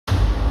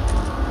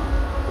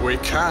We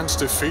can't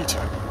defeat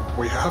him.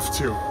 We have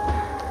to.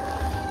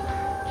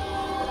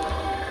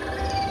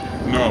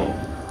 No,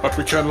 but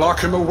we can lock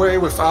him away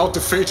without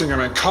defeating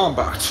him in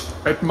combat.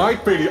 It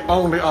might be the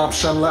only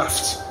option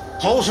left.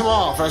 Hold him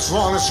off as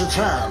long as you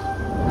can.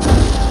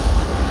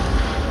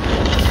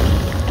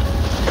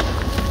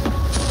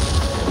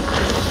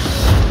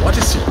 What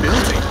is he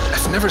building?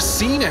 I've never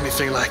seen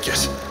anything like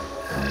it.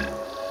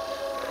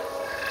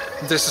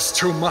 This is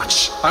too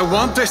much. I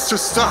want this to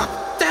stop.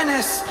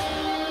 Denis!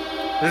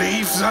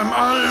 Leave them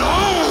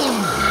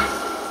alone!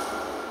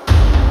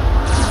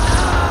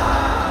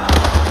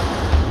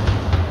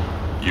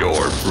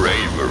 Your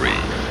bravery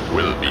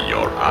will be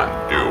your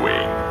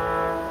undoing.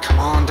 Come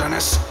on,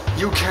 Denis.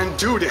 You can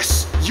do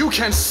this. You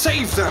can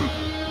save them.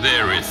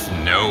 There is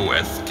no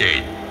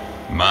escape.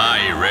 My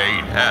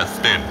reign has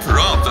been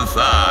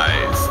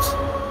prophesized.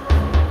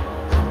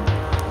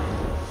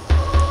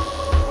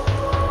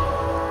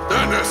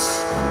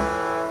 Denis!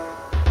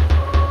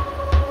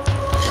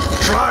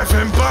 Drive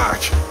him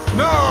back!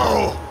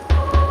 No!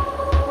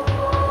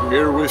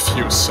 We're with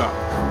you, son.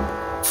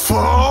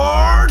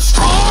 Forge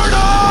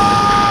order!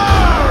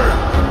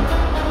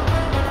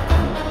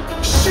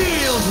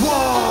 Shield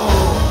wall!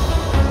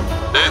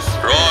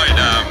 Destroy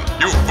them,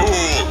 you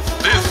fools!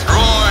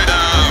 Destroy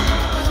them!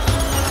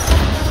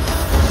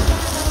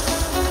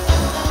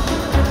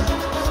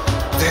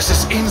 This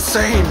is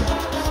insane!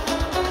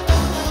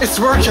 It's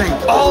working!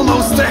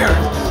 Almost there!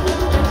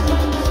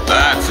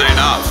 That's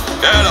enough!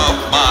 Get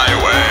off my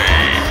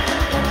way!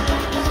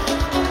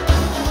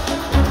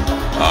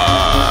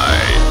 I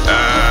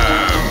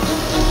am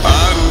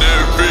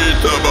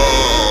undefeatable!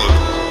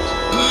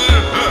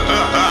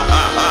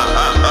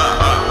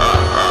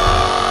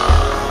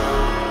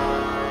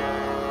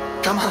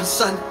 Come on,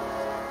 son.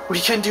 We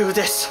can do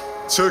this.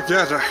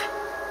 Together.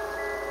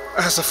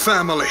 As a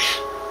family.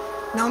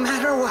 No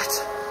matter what.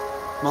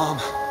 Mom.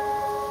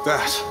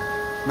 That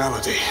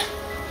melody.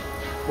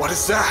 What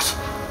is that?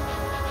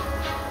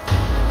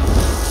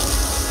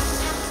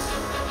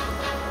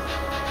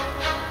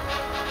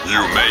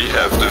 You may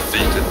have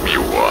defeated me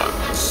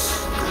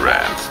once,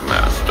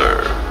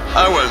 Grandmaster.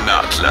 I will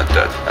not let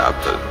that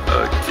happen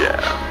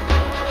again.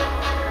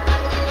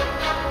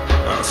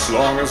 As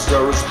long as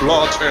there is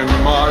blood in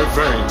my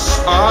veins,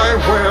 I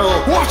will...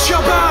 Watch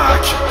your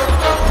back!